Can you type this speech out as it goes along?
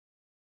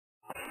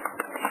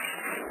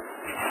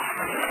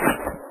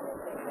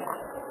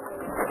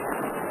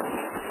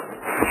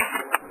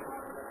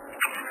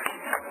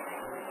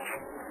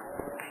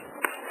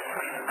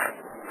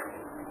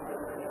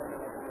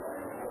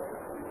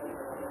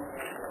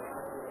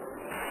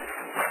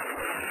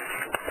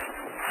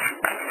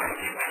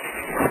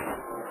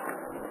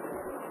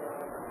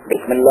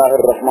بسم الله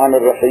الرحمن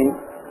الرحيم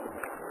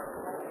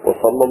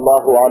وصلى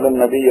الله على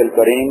النبي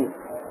الكريم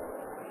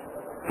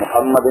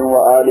محمد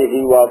وآله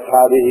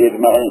وأصحابه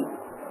أجمعين.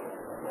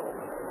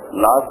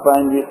 Last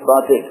time we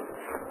started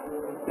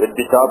with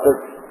the topic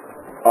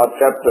or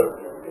chapter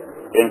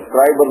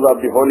inscribers of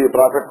the Holy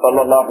Prophet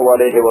sallallahu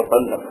alaihi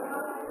wasallam.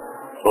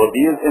 So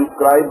these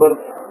inscribers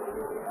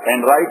and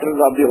writers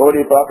of the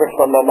Holy Prophet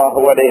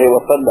sallallahu alaihi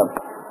wasallam,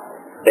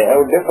 they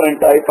have different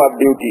type of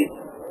duties.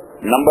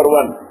 Number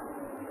one,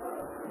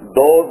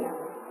 those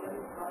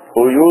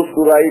who used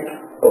to write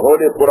the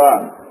Holy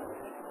Quran.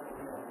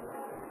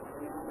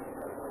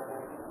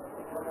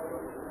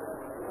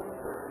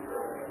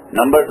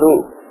 Number two,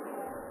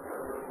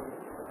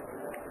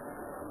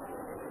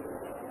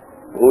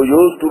 who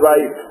used to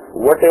write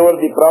whatever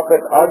the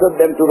Prophet ordered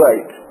them to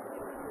write.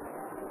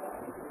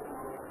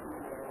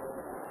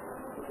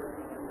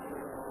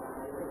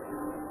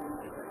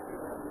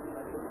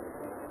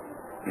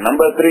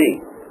 Number three,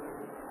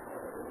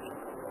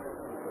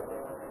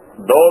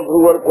 those who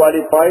were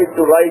qualified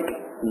to write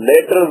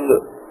letters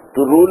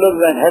to rulers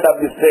and head of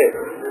the state.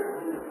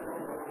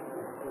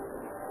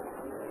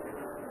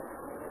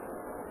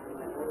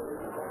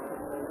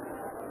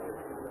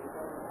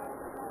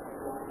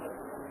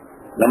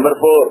 Number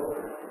four,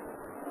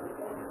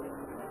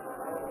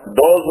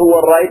 those who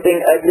were writing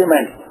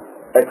agreements,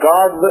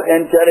 accords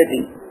and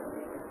charity.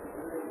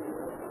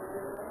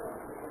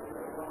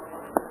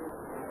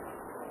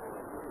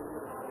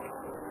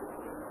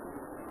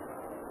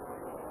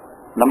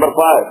 Number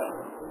five,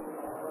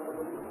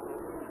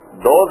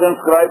 those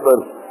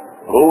inscribers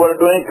who were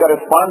doing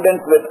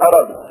correspondence with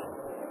Arabs.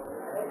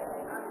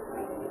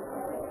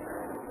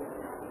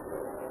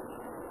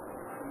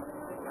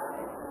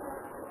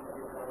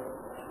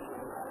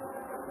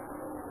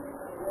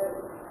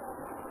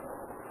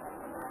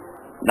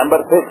 Number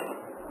six,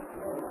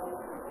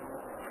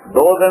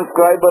 those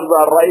inscribers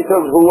are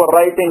writers who were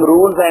writing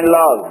rules and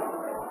laws.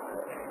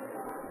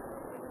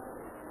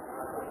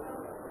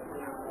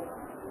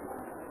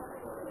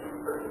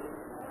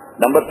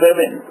 Number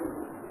seven,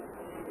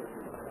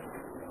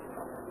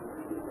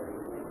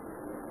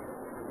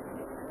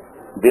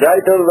 the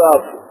writers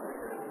of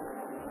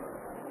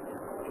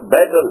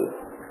battle,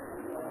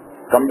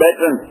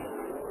 combatants,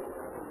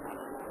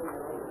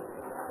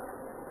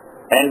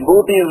 and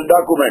booty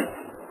documents.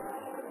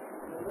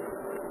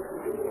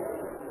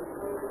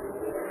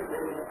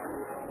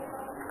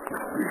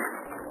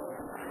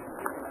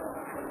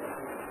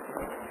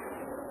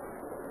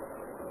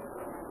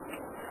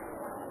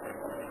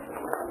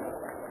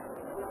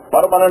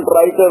 Permanent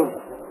writers,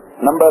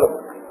 number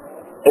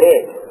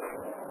 8.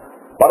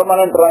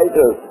 Permanent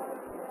writers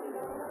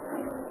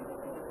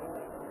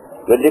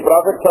with the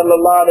Prophet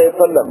sallallahu alaihi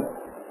wasallam,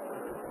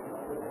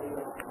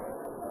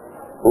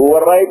 who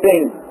were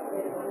writing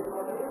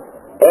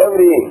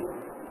every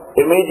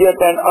immediate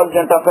and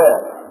urgent affair.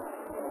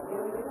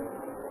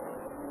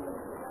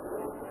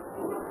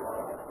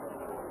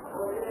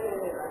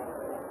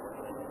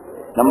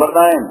 Number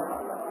 9.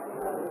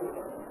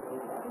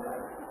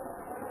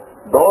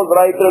 Those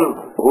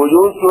writers who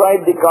used to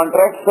write the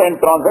contracts and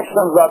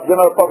transactions of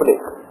general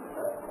public.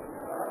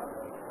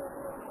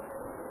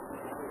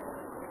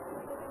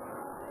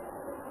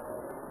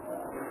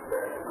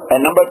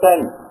 And number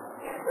 10,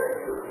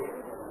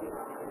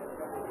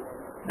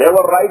 they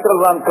were writers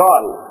on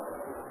call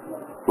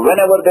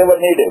whenever they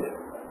were needed.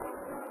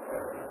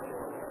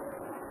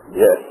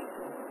 Yes,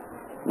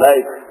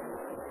 like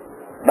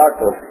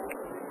doctors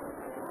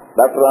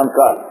on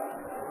call.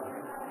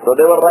 So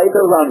they were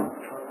writers on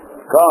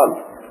call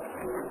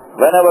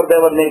whenever they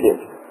were needed.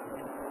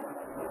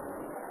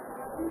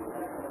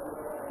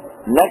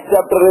 Next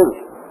chapter is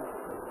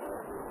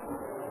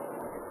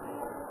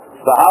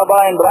Shahaba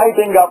and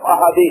writing of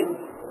Hadiths.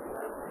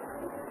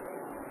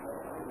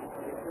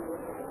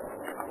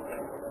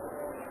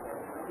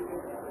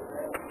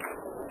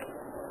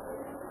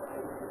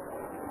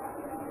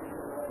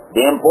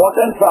 The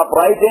importance of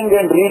writing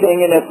and reading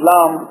in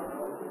Islam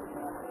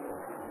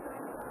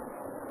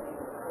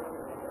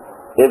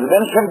is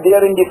mentioned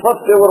during the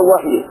first ever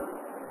wahy,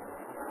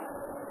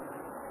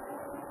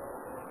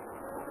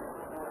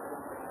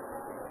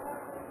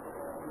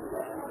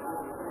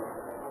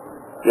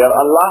 where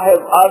Allah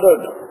has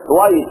ordered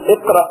twice,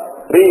 Iqra,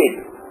 read.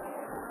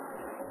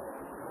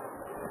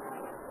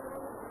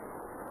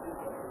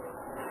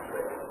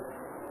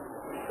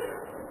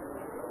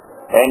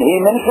 And He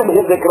mentioned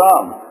His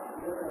ikram,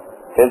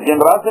 His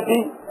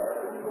generosity,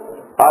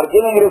 or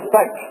giving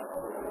respect.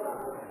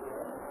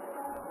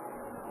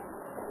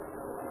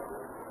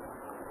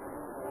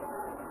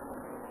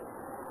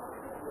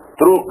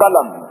 Through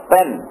qalam,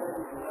 pen.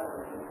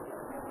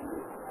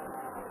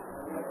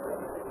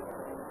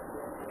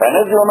 And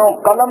as you know,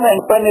 qalam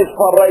and pen is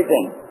for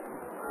writing.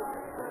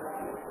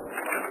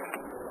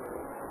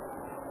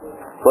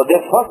 So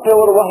this first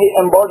ever wahi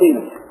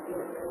embodies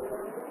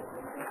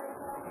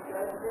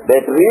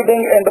that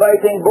reading and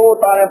writing both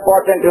are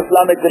important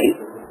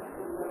Islamically.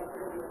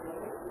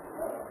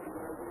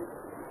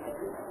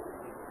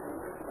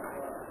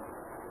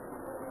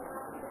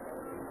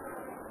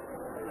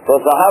 So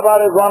Sahaba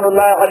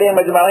Ridwanullah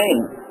alayhim ajma'een,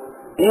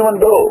 even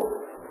though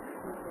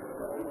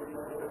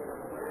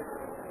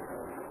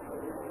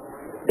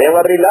they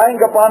were relying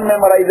upon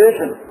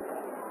memorization,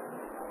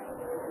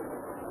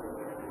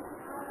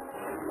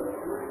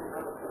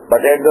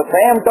 but at the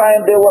same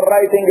time they were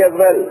writing as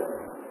well.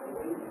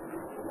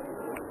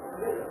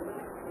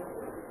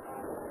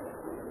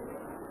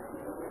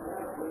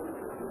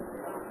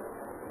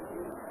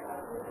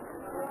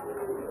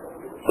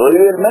 So we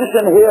will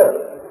mention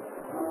here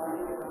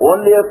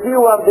only a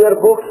few of their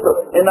books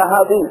in a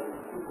hadith.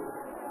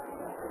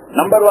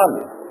 Number 1,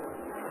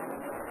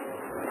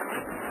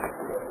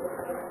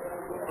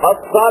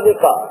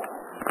 As-Sadiqa.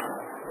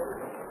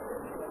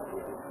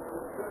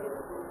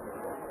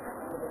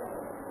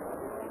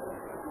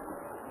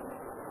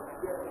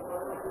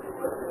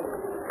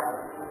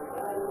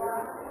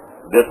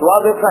 This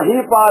was a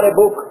Sahifa, a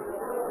book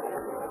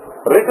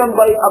written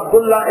by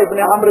Abdullah ibn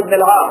Amr ibn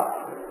al-As.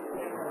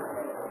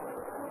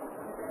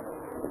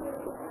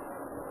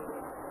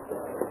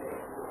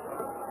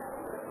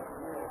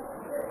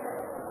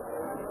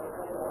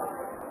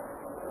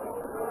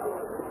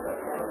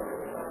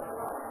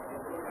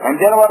 And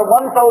there were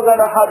 1,000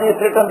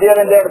 hadiths written there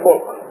in that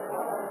book.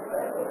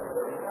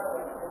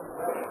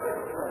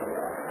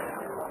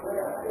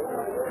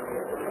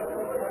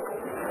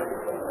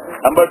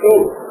 Number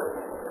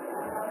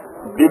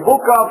 2, the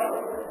book of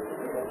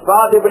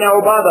Sa'd ibn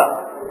Ubadah.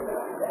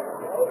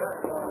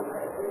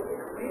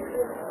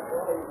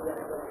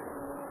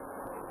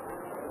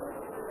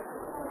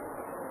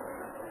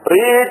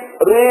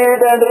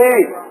 Read and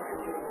read.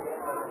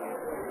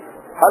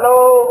 Hello.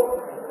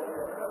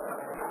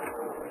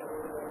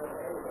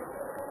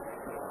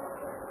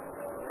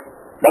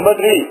 Number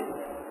 3,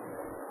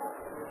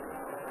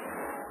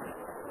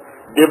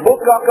 the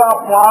book of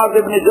Muaz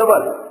ibn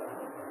Jabal.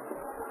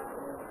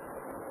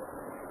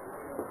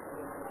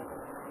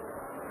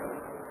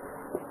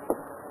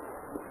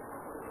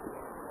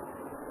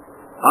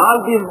 All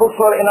these books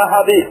were in a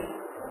hadith.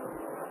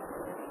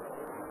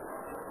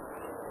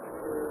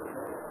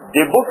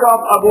 The book of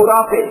Abu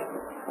Rafi.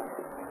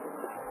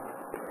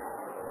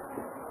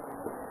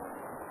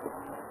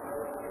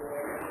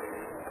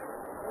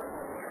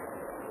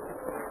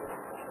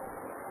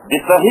 The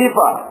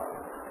Sahifa.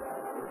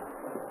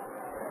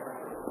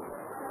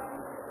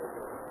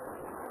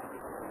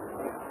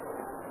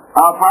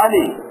 Of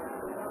Ali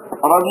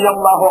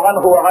radiyallahu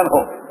anhu wa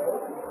anhum.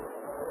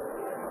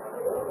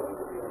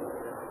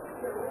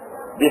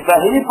 The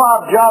Sahifa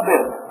of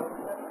Jabir.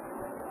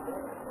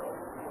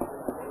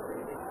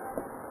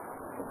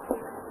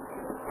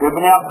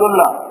 Ibn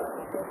Abdullah.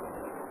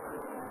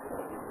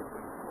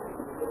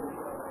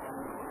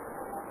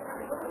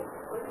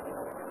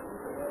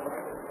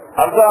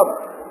 Arzab.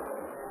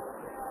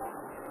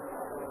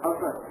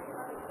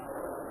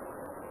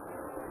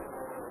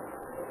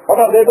 What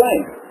are they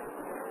doing?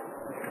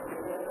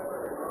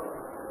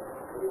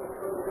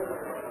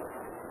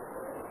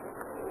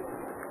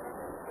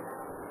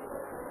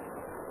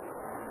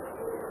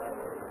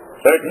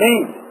 So it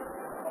means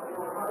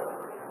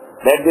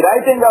that the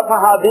writing of a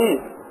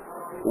hadith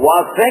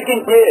was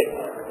taking place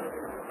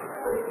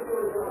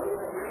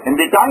in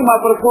the time of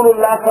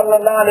Rasulullah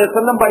sallallahu alayhi wa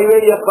sallam by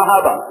various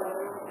Sahaba.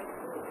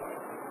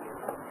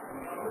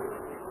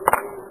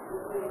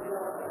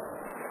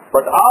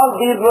 But all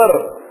these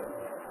were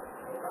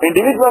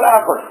individual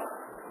efforts.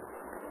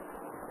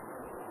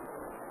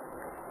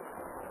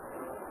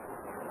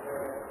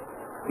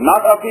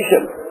 Not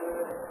official.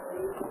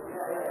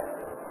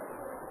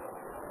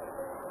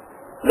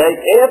 Like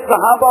 8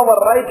 Sahaba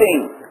were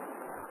writing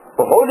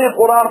the Holy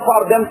Quran for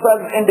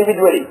themselves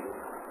individually.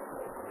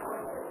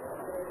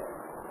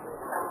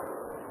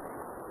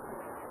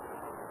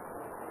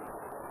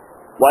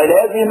 While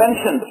as we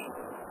mentioned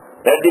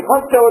that the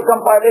first ever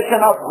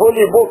compilation of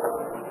Holy Book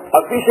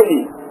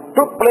officially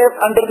took place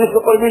under the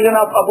supervision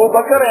of Abu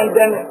Bakr and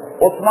then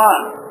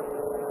Uthman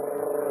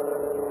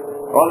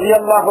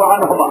radiyallahu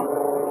anhuma.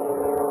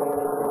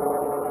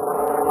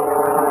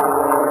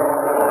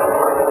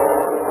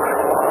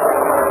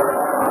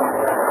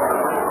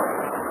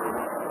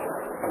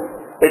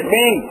 It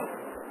means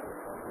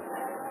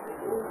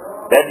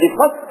that the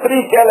first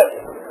 3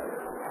 caliphs,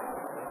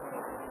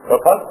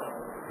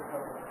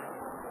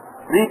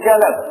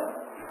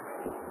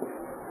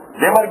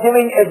 they were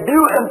giving a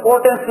due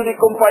importance to the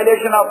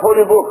compilation of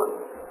Holy Book.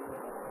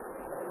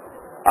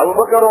 Abu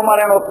Bakr,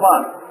 Umar and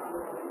Uthman.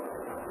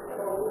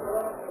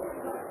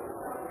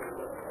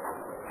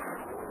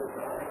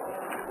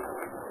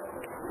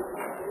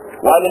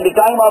 While in the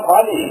time of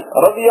Ali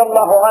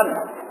radiyallahu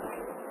anhu,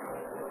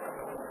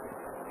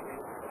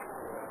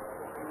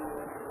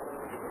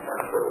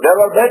 there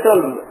were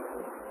battles,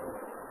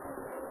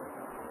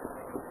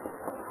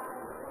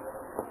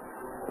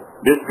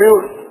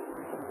 disputes,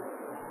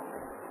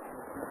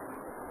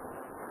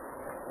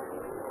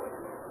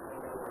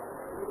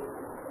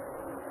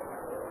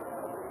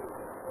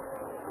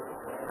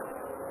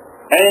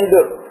 and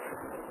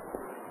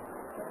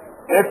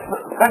its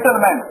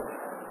settlement.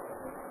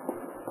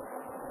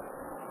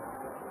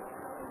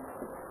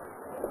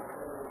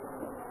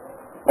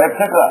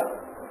 etc.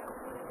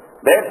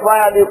 That's why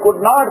Ali could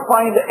not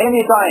find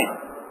any time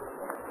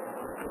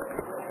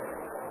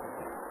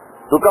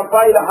to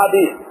compile a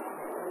hadith.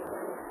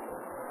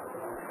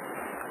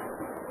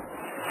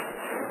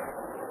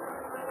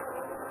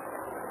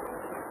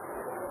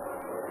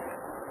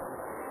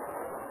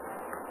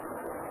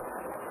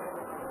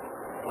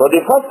 So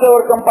the first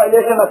ever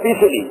compilation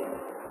officially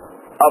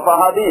of a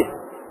hadith,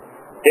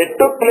 it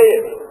took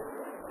place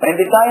in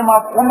the time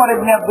of Umar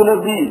ibn Abdul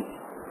Aziz.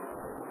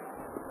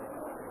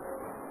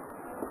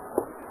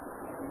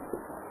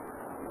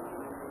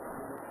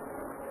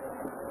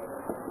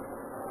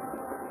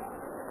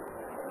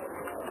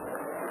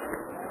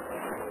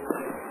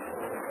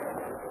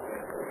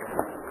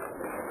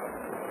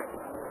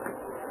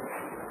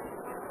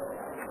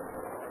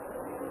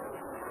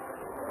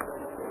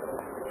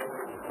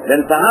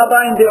 Then Sahaba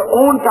in their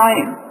own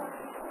time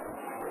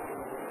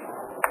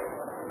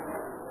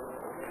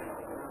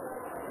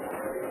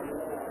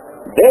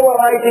they were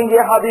writing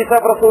a hadith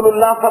of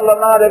Rasulullah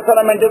sallallahu alaihi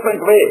wasallam in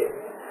different ways.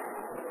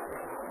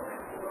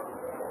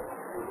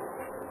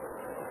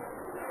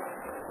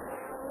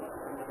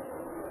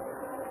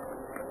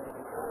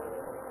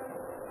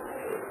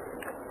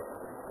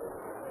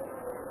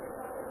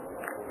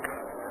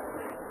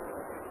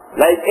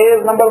 Like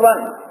case number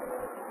 1,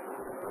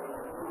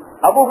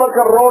 Abu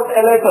Bakr wrote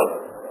a letter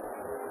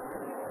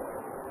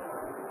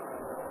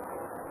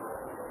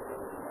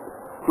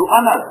to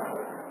Anas,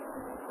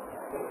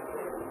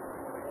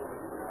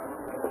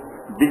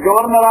 the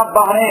governor of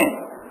Bahrain,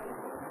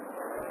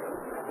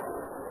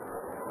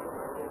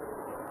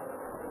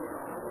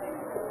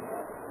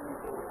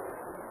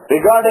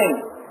 regarding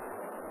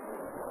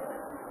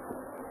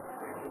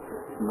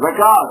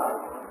zakat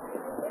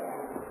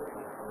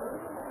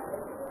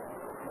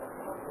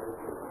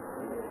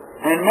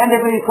and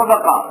mandatory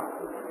sadaqah.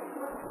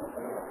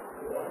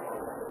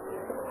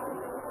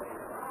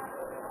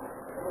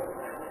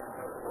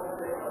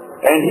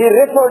 And he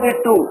referred it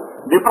to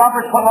the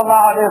Prophet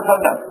sallallahu alaihi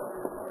wasallam.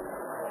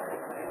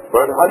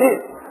 But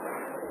hadith,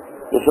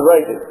 you should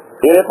write it.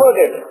 He referred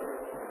it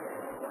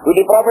to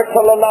the Prophet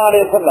sallallahu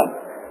alaihi wasallam.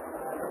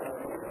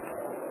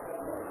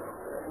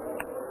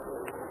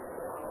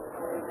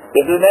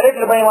 This is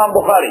narrated by Imam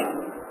Bukhari.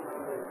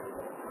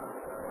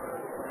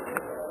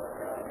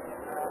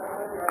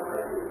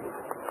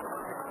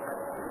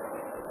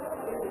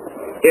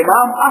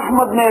 Imam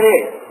Ahmad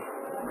narrates.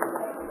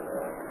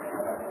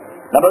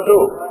 Number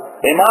 2.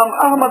 Imam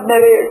Ahmad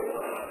narrates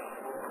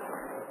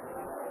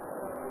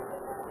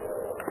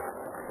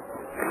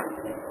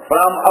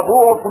from Abu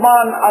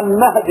Uthman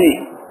al-Nahdi.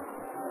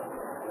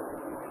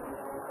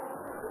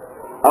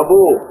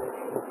 Abu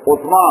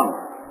Uthman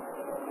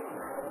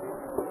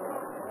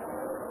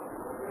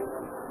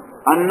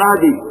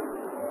al-Nahdi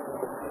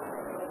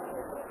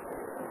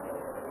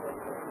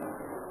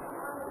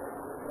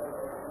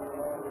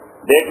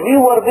that we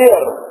were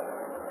there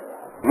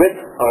with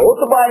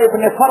Utbah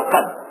ibn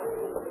Farqad.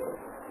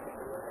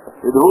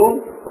 With whom?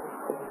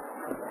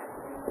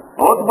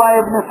 Utbah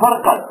ibn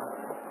Farqad,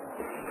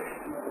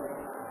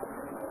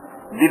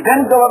 the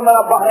then governor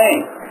of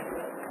Bahrain.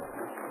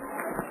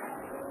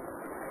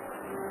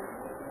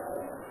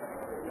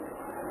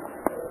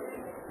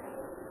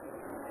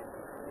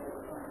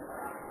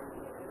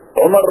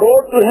 Umar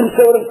wrote to him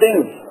several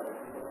things.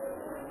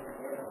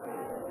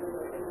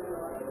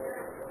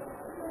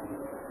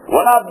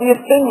 One of these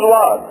things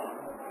was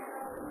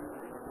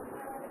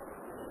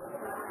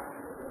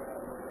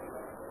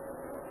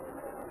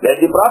that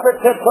the Prophet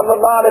said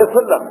sallallahu alaihi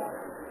wasallam,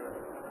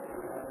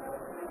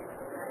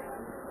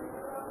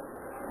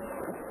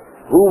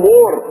 who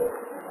wore,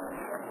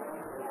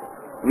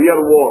 wear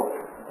wore.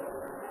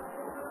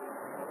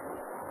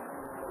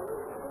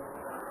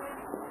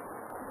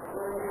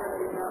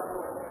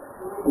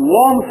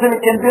 Warm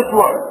silk in this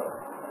world.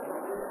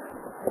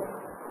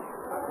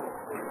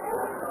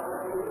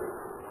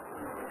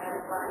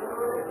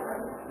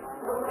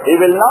 He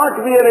will not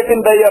wear it in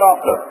the year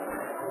after.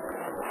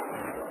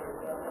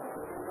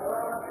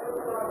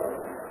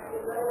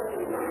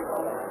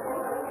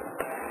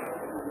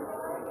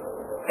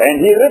 And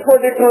he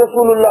referred it to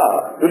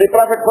Rasulullah, to the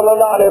Prophet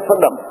sallallahu alaihi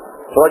wasallam.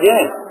 So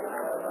again,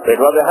 it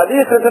was a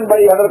hadith written by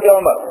Hadrat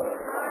Umar.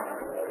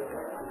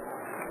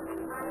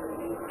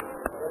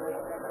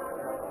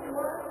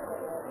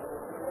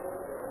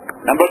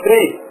 Number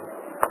 3.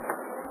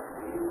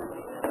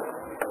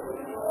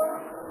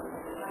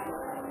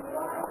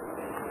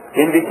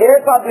 In the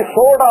case of the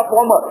sword of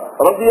Umar,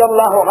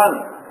 radiyallahu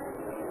anhu,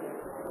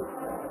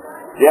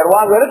 there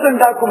was a written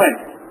document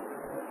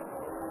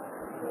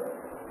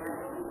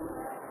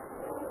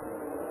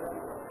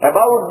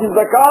about the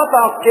zakat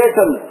of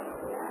cattle.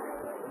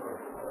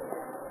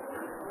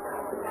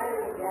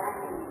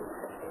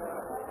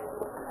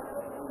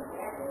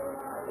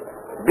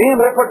 Being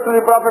referred to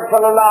the Prophet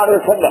sallallahu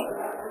alaihi wasallam.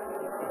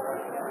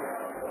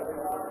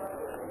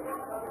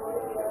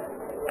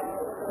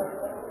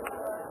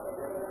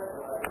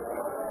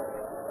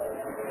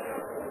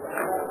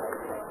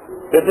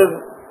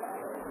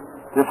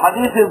 This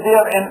hadith is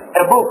there in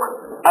a book,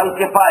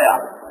 Al-Kifaya.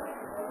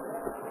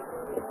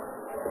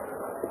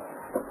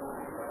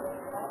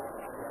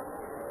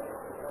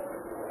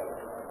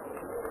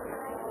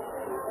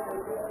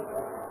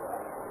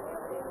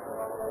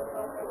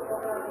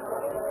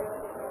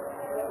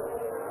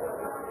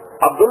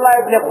 Abdullah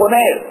ibn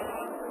Khunayr,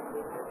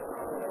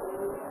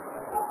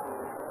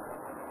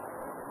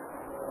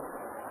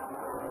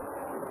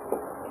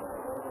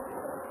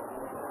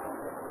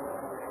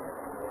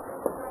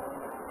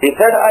 he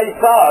said, I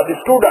saw the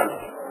students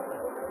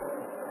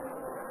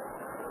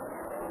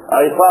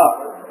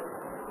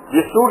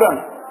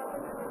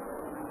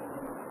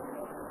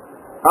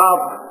of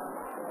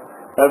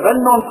a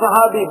well-known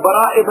Sahabi,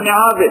 Bara ibn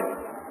Azib.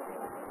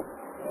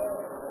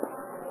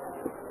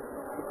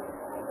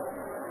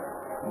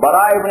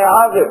 Bara ibn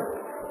Azib,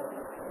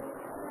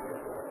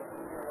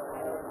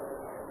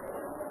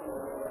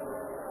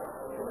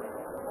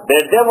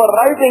 they were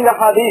writing a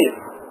hadith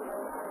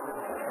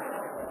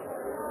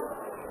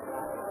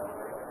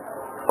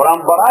from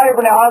Bara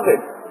ibn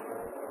Azib,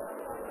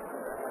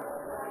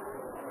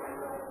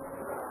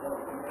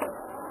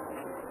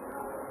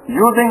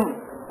 using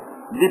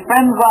the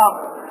pens of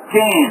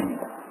cane.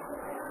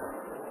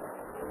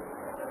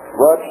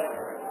 What?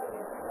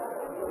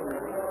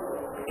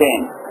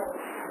 Cane.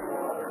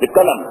 The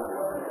Qalam.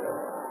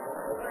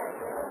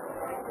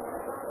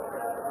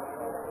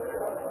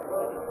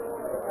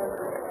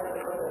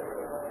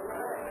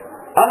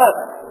 Anas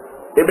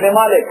ibn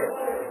Malik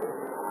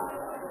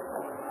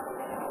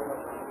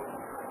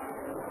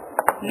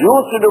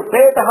used to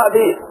dictate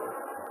hadith,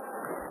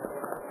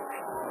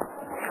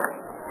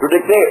 to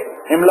dictate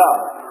imla,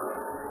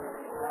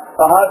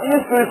 a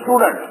hadith to his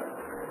students.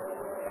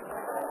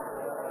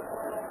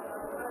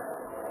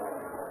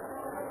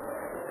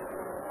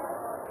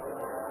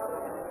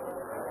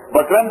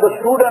 But when the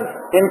students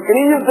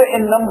increased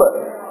in number,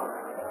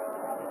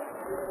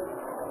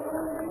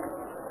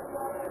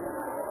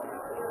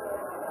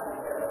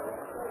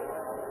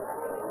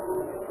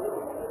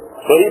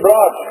 so he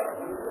brought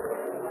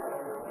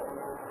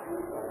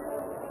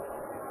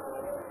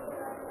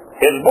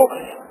his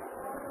books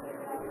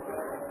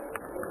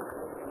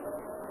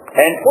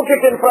and put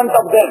it in front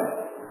of them,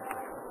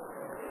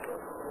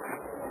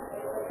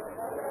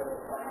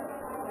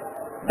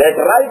 that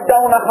write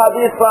down a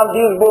hadith from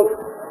these books.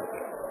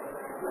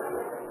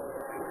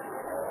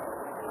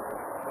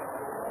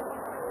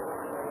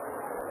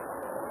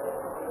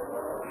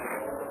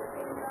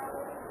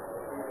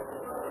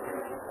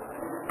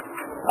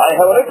 I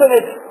have written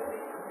it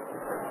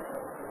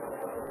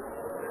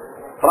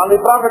from the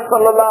Prophet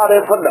sallallahu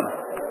alaihi wasallam.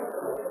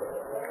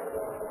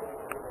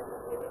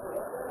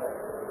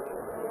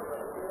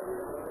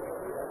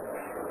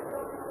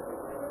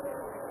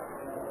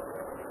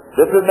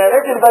 This is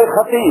narrated by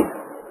Khatib.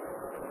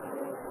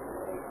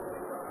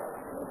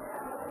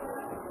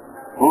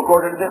 Who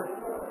quoted this?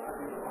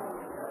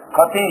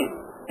 Khatib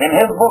in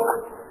his book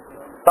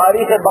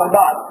Tarikh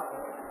Baghdad.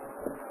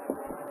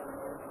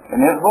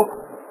 In his book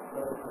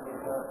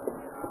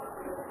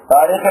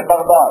Tarikh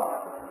Baghdad.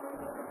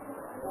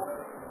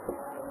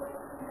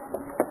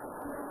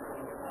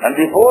 And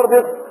before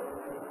this,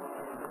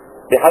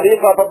 the hadith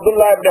of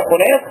Abdullah ibn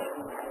Khunayr,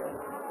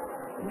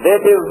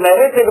 that is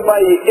narrated by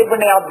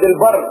Ibn Abdul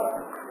Barr.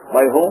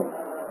 By whom?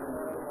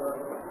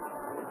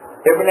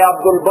 Ibn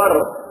Abdul Barr.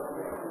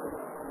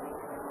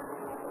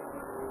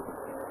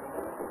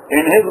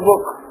 In his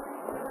book,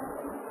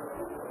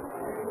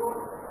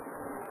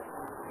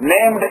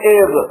 named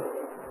as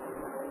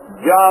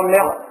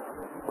Jami'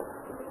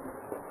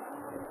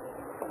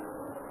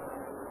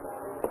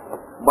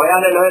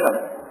 Bayan al-Ilm.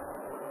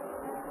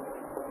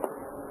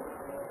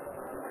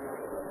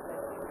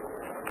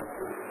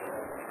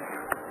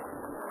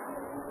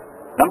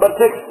 Number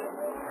 6.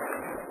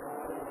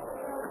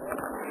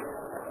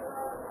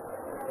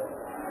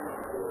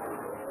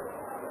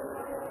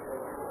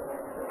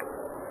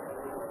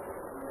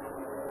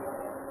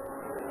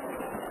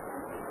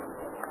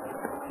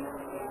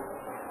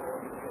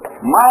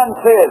 Man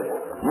says,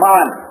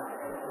 man.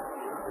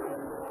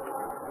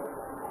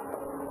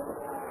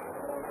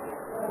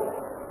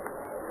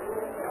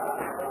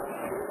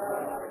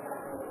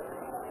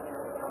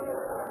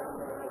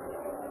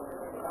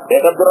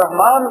 That Abdul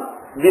Rahman,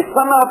 the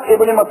son of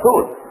Ibn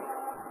Masud.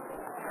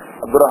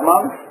 Abdul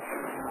Rahman,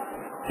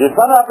 the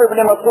son of Ibn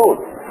Masud,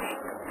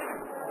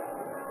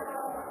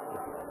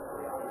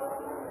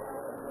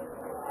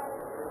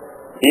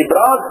 he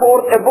brought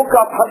forth a book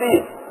of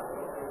hadith.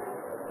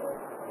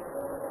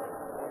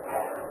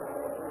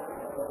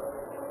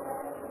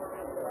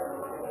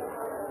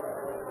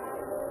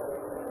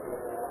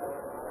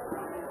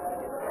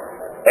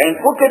 And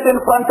put it in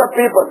front of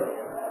people.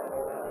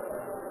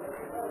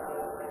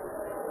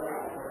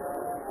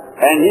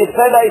 And he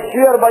said, I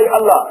swear by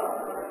Allah,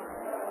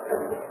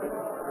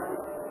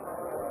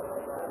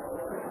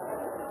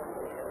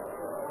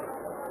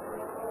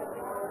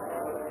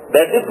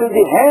 that this is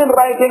the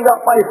handwriting of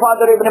my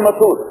father Ibn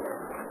Masud.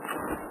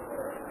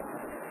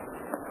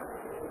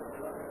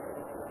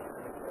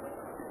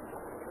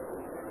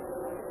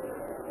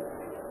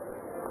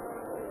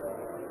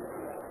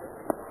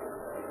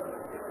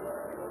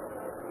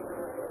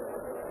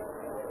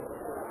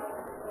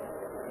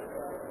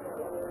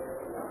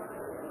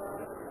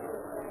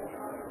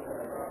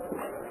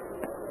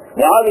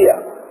 Muawiyah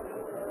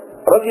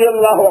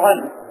radiyallahu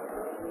anhu,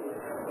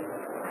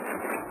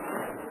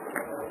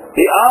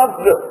 he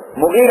asked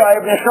Mughira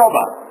ibn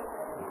Shu'bah,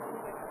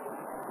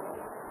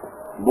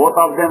 both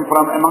of them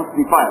from amongst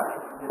the fire.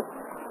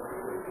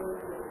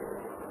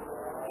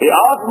 He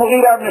asked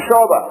Mughira ibn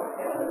Shu'bah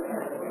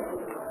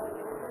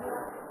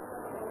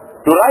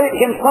to write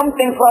him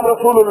something from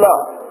Rasulullah.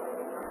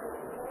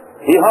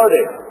 He heard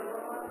it.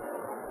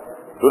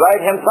 To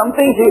write him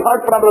something he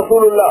heard from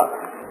Rasulullah.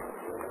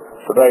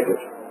 So write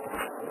it.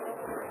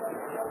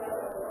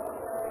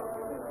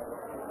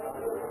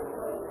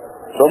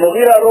 So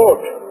Mughira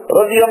wrote,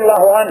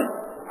 radiyallahu anhu,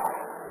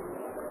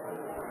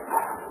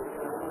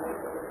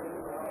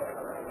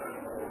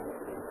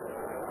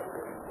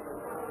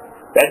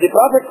 that the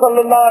Prophet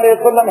sallallahu alayhi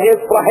wa sallam, he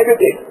has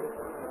prohibited,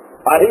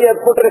 or he has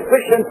put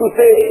restriction to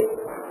say,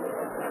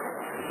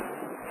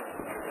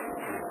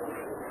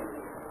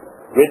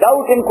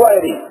 without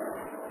inquiry,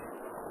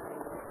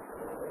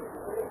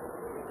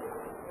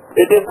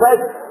 it is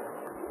said,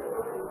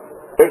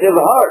 it is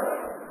heard,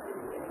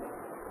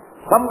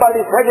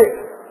 somebody said it,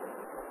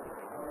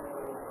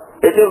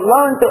 it is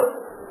learnt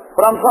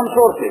from some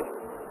sources.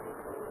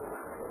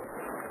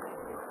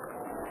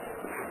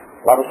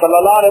 Prophet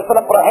sallallahu alayhi wa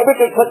sallam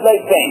prohibited such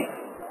like saying.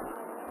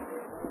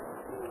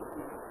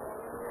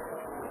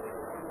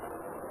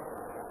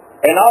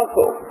 And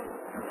also,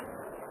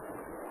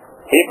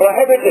 he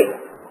prohibited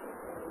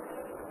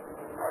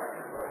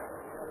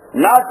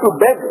not to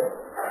beg,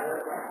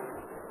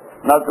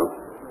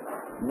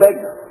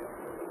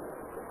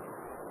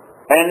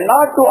 and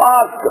not to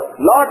ask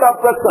lot of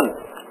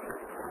questions.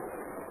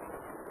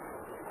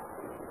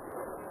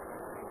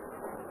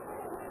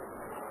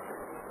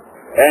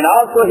 And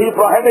also he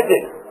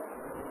prohibited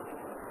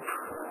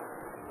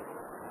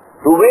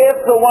to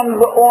waste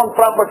one's own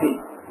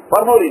property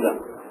for no reason.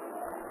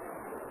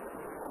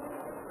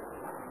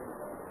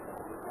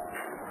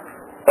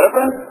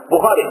 Reference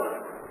Bukhari.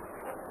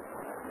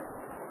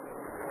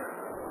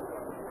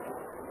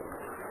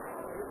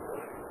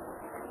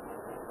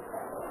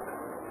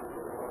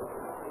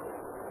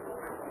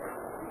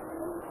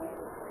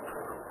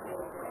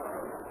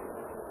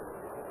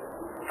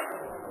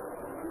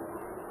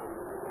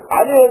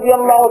 Ali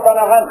radiallahu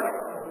ta'ala anhu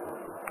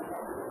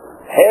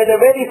had a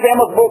very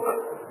famous book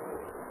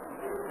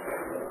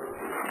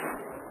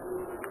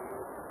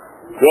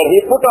where he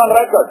put on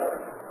record.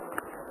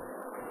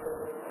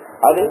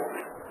 Ali,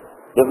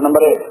 this is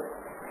number 8.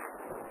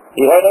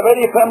 He had a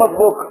very famous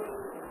book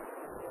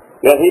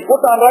where he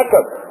put on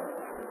record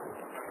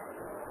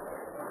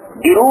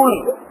the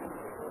rules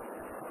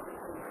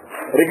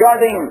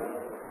regarding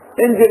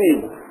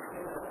injuries,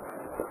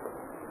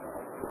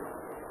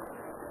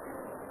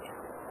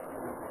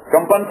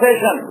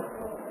 compensation,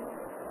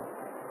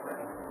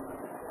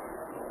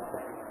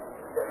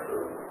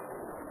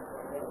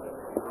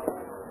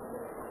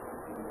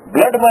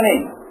 blood money,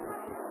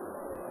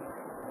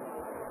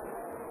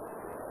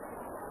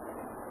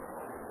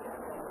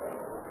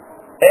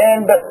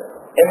 and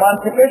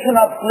emancipation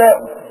of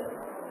slaves.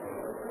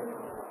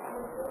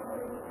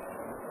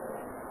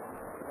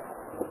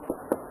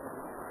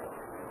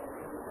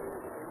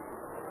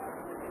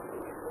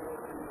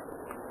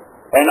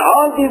 And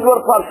all these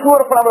were for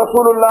sure from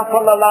Rasulullah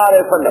sallallahu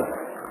alayhi wa sallam.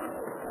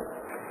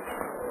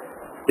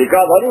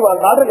 Because Ali was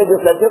not a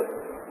legislator.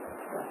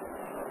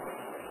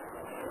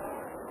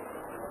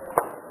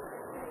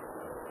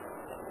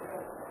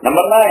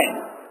 Number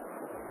 9.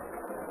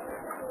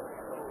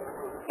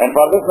 And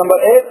for this number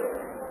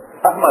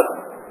 8, Ahmad.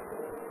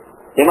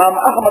 Imam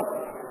Ahmad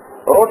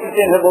wrote it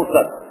in his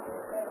Musnad.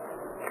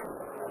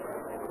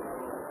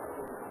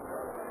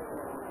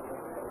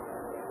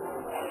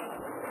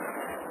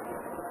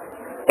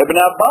 Ibn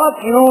Abbas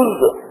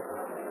used,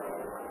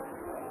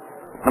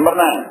 number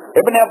 9,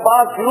 Ibn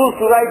Abbas used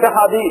to write a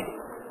hadith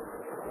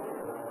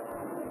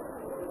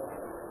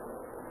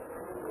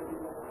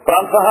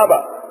from Shahaba.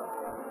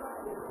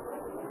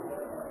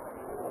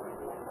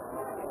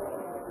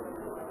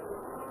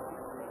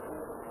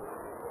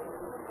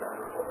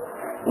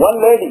 One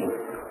lady,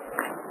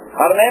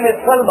 her name is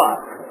Salma.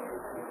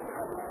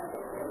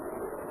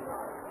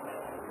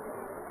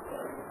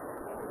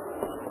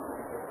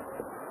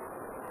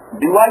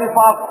 The wife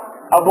of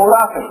Abu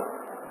Rafi.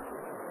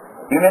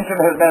 You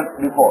mentioned his name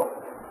before.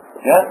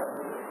 Yes?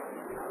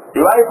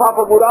 The wife of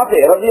Abu Rafi,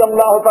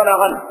 radiyallahu ta'ala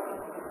anhu.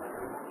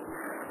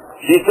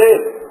 She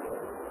says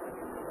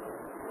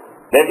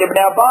that Ibn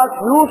Abbas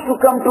used to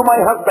come to my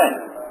husband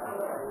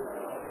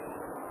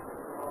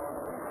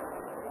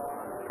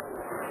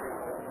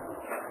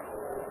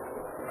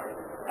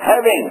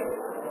having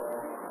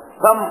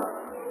some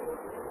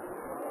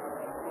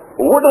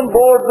wooden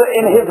boards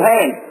in his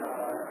hand.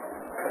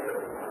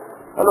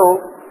 Hello?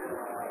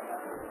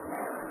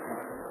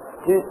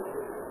 Please.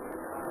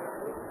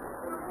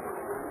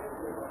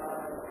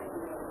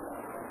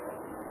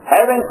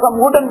 Having some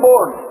wooden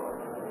boards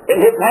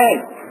in his hand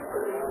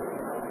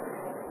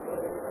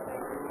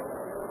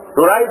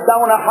to write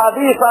down a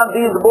hadith on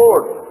these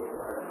boards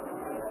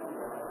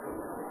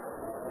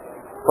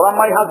from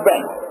my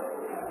husband.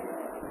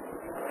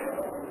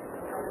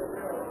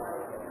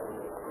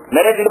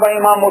 narrated by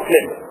Imam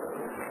Muslim.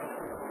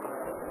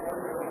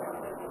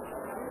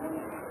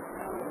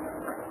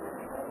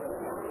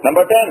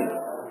 Number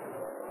 10.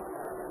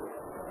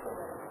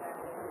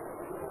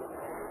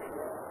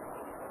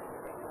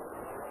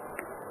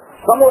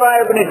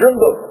 Samurah ibn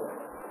Jundub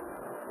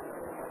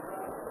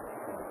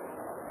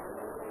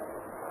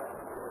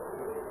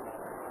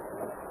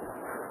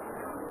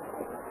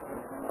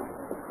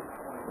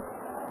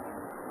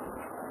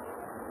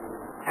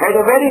had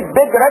a very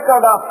big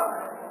record of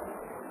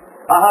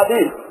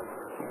ahadith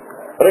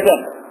written.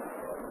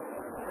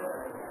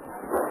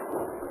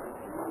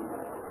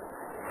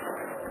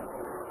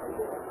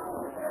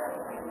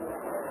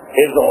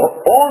 His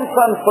own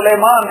son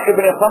Sulaiman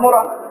ibn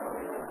Samurah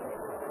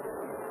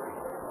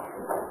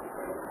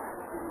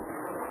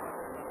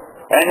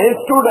and his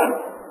student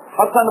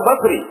Hassan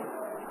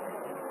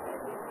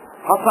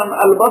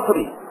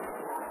al-Basri,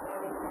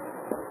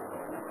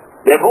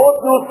 they both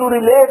used to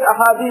relate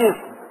ahadith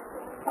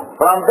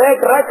from that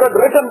record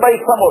written by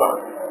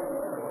Samurah.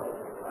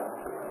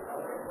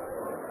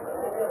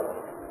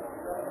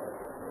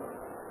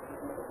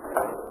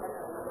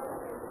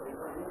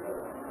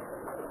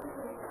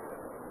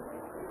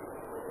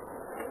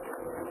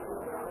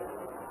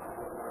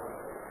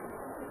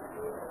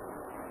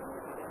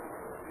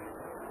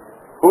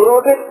 Who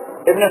wrote it?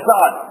 Ibn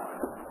Sa'd.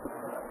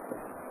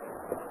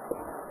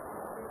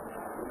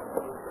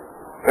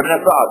 Ibn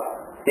Sa'd.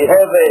 He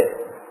has a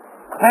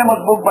famous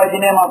book by the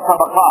name of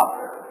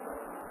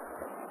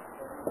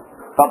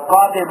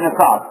Tabaqat Ibn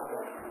Sa'd.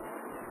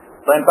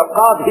 So in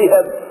Tabaqat he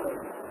has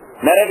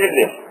narrated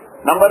this.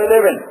 Number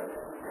 11.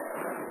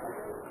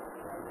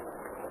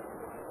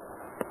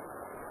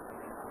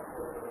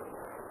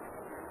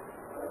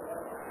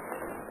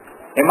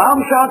 Imam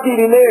Shafi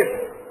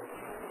relates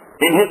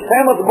in his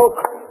famous book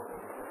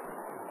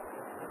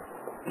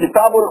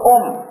Kitab al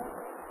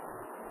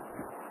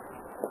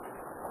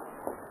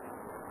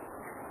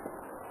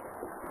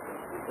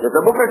It's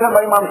a book written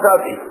by Imam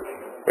Shafi.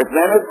 Its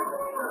name is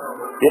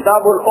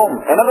Kitab al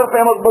Another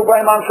famous book by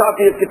Imam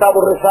Shafi is Kitab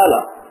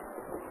al-Risala.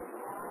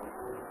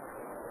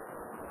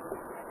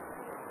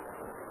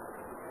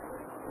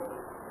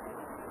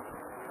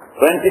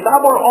 So in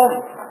Kitab al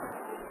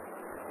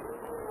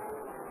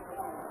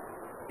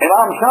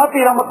Imam Shafi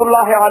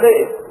rahmatullahi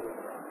alayh,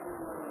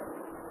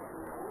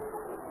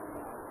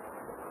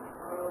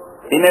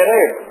 he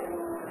narrates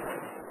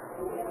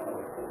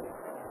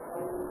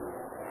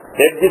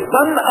that the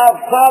son of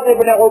Sa'd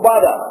ibn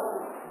Ubadah,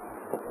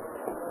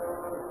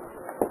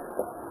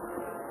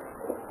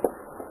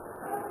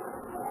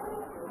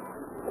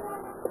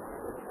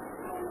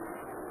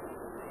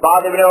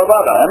 Sa'd ibn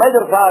Ubadah, a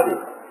major Sahabi,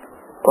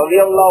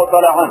 radiyallahu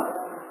ta'ala anhu,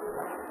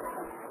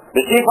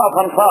 the chief of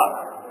Ansar.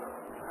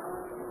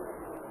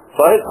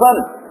 So his son,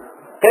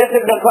 Qais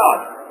ibn Sa'd,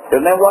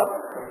 his name was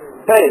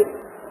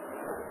Qais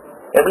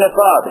ibn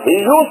Sa'd, he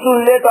used to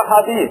relate a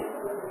hadith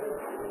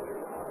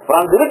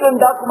from the written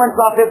documents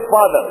of his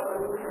father.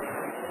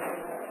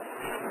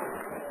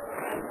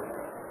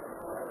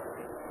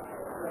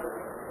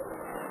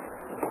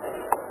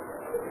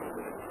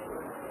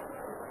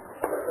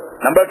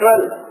 Number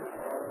 12.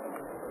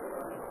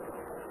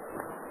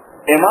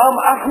 Imam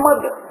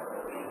Ahmad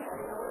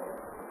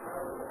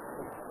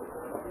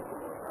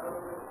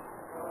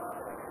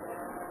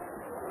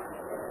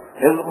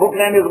his book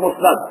name is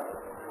Musnad.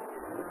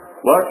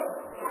 What?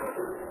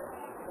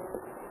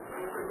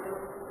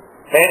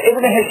 And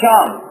Ibn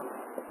Hisham,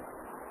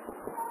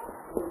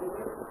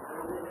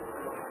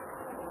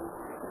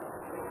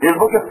 his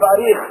book is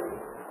Tarikh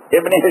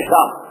Ibn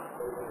Hisham,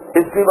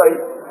 history by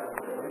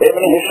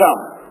Ibn Hisham.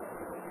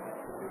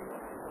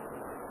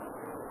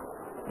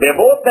 They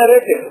both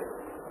narrated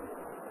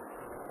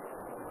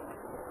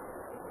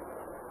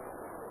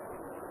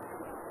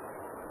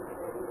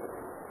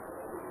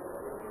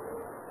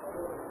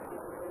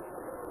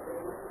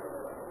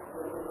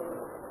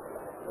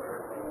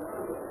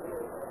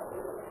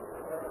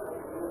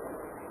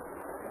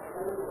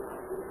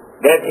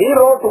that he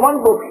wrote one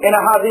book in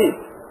a hadith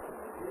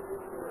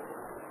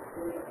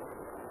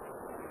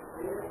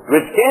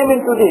which came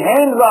into the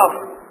hands of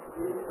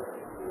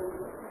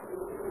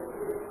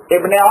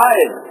Ibn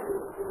A'id.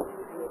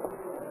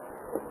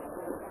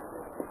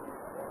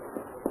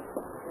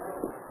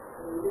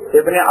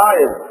 Ibn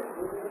A'id.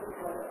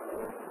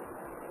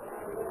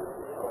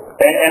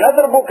 And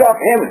another book of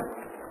him,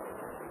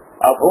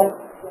 of whom?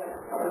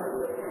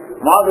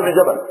 Mu'adh ibn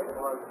Jabal.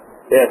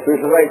 Yes, we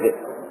should write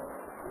it.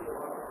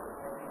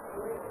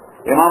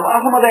 Imam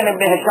Ahmad and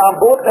Ibn Hisham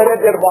both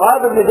narrated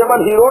Mu'adh ibn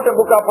Jabal, he wrote a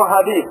book of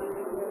hadith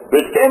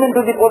which came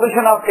into the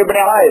possession of Ibn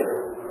A'id.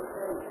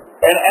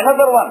 And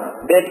another one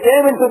that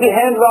came into the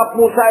hands of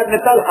Musa ibn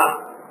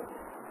Talha.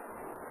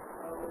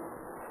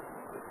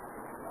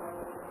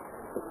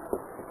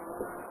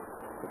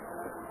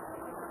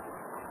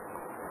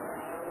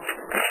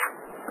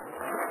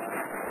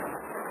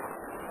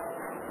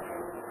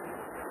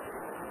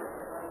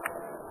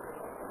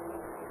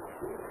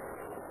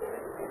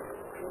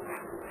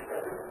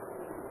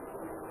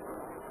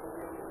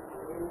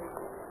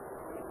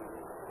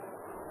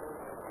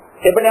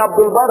 Ibn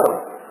Abdul Barr,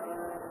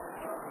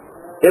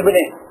 Ibn,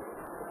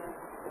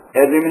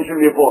 as we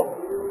mentioned before,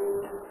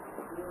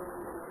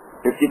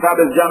 his kitab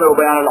is Jami'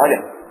 Bayan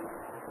al-Ilm.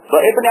 So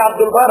Ibn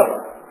Abdul Barr,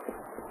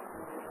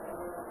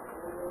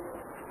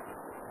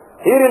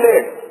 he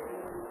relates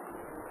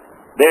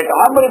that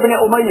Amr ibn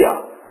Umayyah,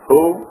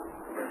 who?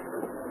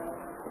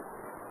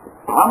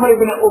 Amr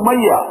ibn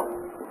Umayyah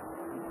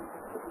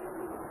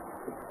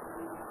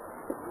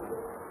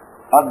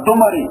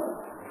ad-Dumari,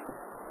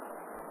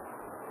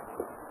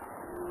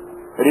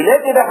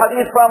 related a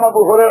hadith from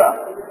Abu Hurairah.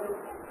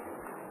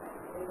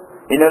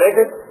 He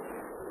narrated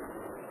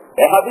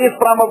a hadith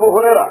from Abu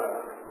Hurairah.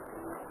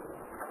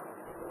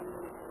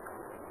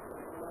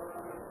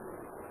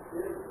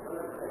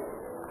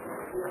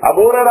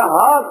 Abu Hurairah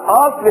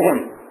asked him,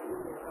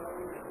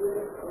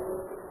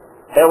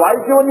 have I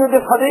given you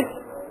this hadith?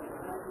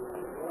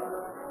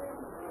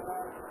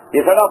 He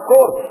said, of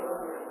course.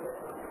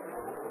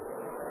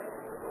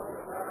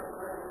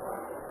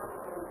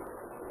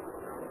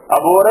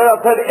 Abu Hurairah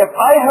said, if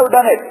I have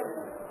done it,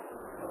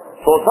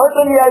 so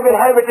certainly I will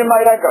have it in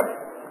my record.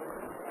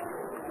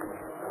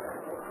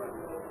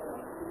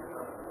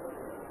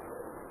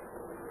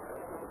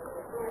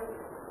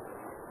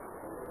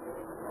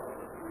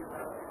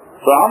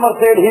 So Amr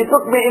said, he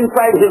took me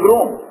inside his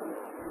room.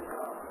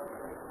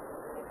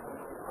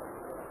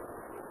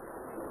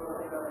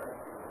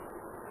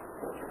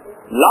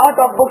 Lot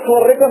of books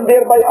were written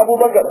there by Abu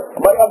Bakr,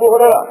 by Abu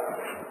Hurairah.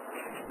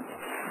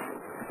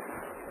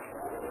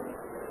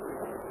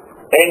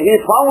 And he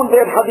found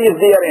their hadith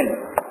therein.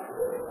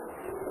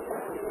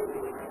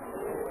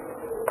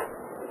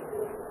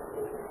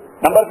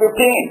 Number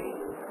 15.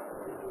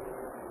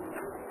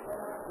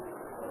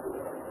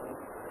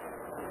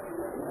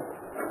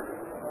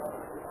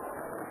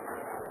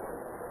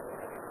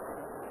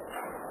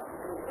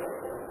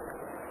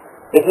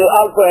 This is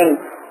also in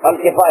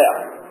Al-Kifaya.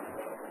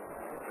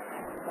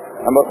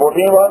 Number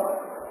 14 was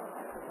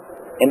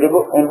in the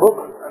book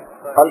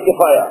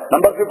Al-Kifaya.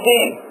 Number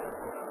 15.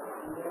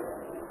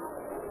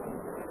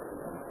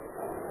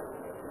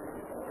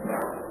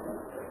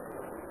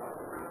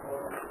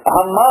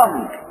 Hammam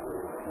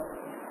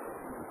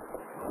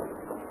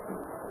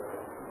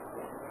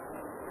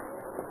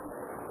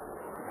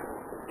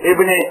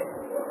Ibn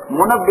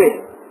Munabbih,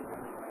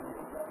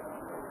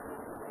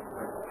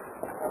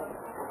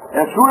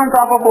 a student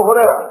of Abu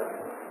Hurairah.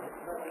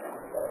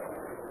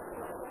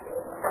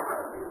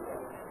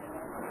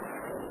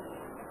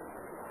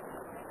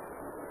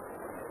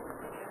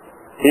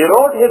 He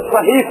wrote his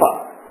Sahifa.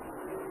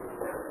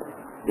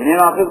 The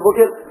name of his book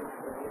is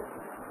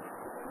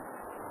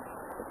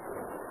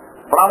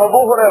from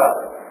Abu Hurairah.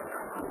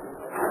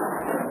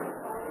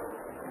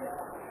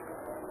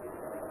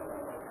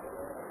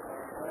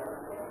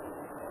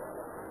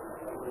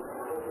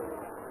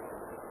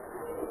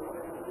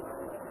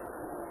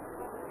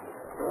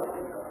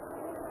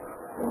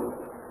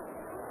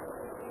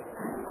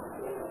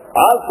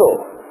 Also,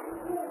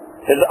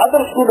 his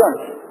other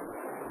students,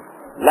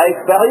 like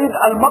Sa'id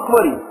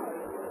al-Maqbari,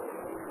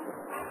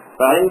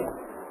 Sa'id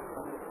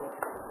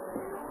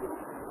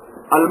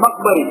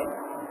al-Maqbari,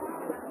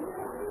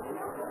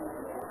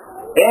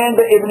 and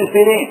Ibn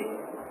Sirin,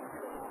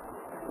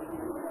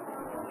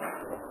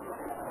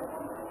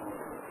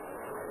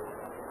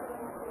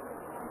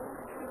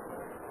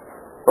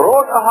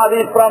 wrote a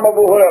hadith from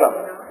Abu Hurairah.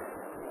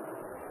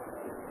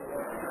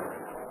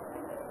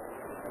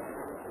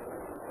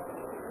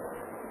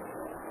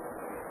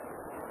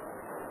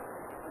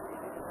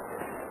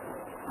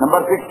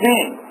 Number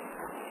 16.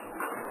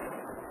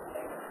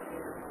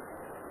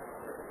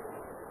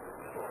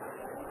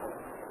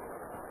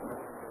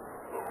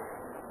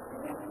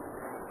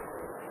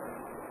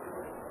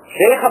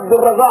 Sheikh Abdul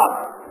Razak.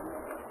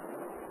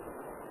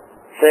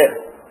 Sheikh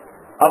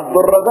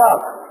Abdul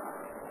Razak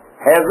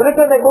has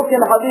written a book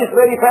in hadith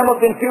very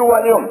famous in few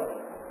volumes.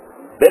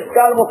 It's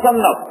called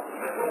Musannaf.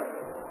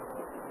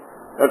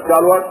 It's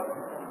called what?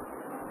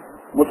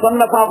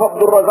 Musannaf of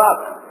Abdul Razak.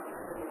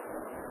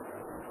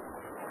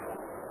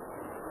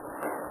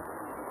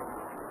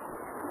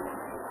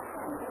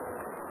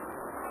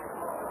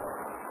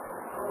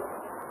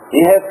 He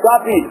has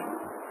copied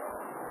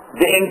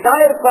the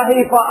entire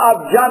Sahifa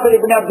of Jabir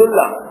ibn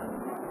Abdullah,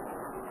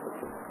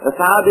 the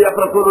Sahabi of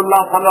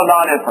Rasulullah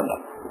sallallahu alayhi wa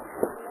sallam.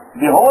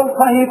 The whole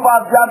Sahifa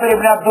of Jabir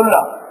ibn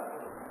Abdullah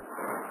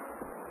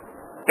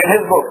in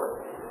his book.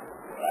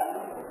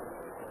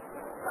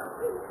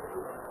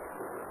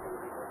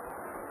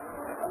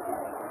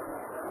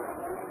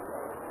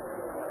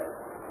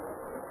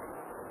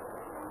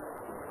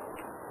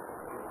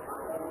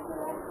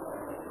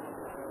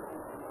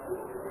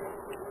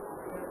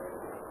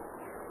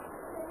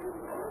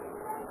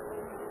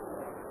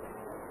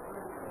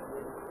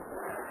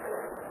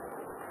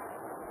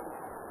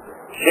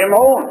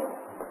 Shimon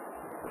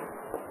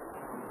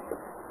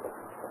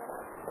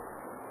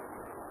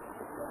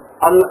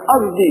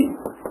al-Azdi,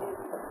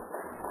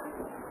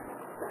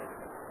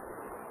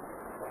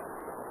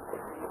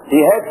 he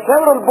had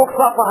several books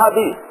of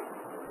hadith.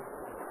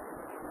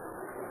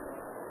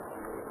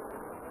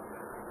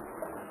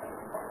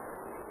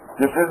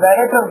 This is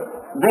narrated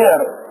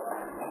there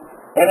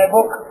in a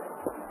book,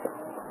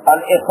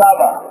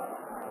 Al-Isaba.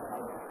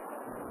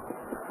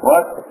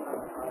 What?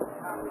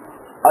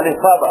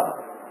 Al-Isaba.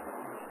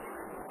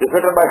 It's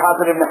written by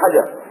Hafiz ibn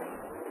Hajar.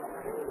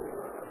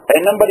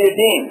 And number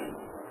 18.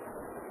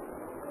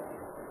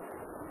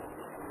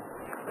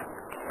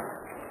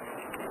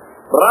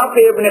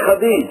 Rafi ibn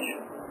Khadij,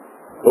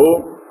 who?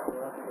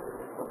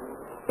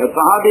 The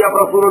Sahabi of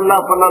Rasulullah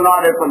sallallahu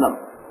alayhi wa sallam.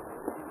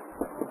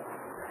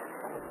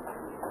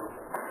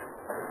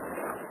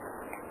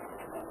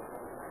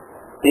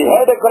 He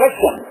had a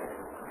collection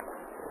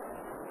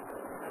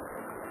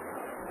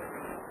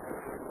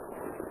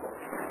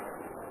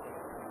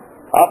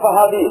of a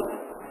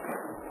hadith.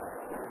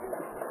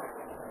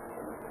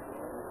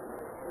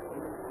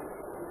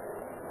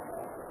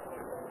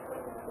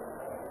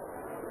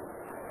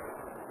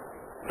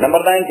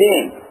 Number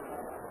 19.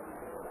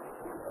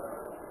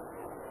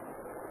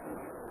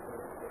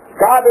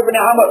 Ka'b ibn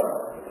Amr.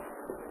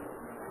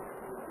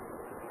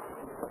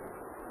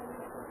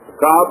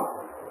 Ka'b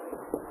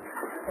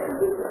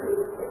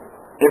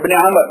ibn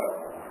Amr.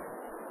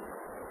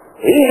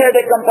 He had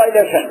a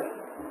compilation.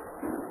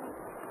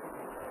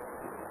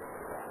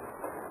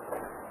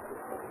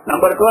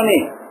 Number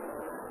 20.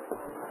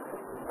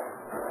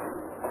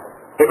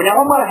 Ibn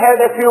Umar had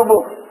a few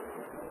books.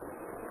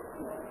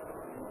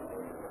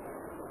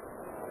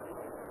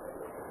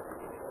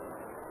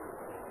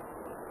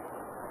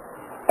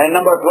 And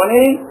number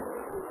 20,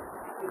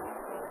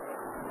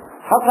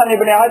 Hassan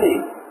ibn Ali.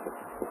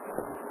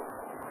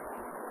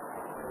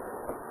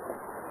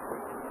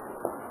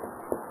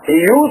 He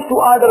used to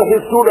order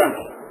his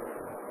students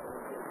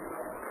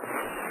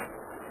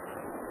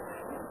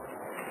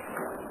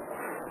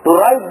to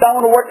write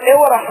down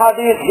whatever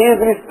hadith he is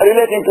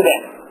relating to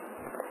them.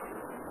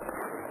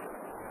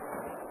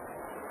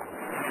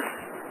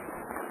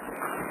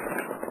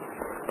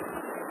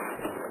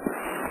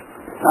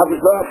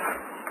 Now,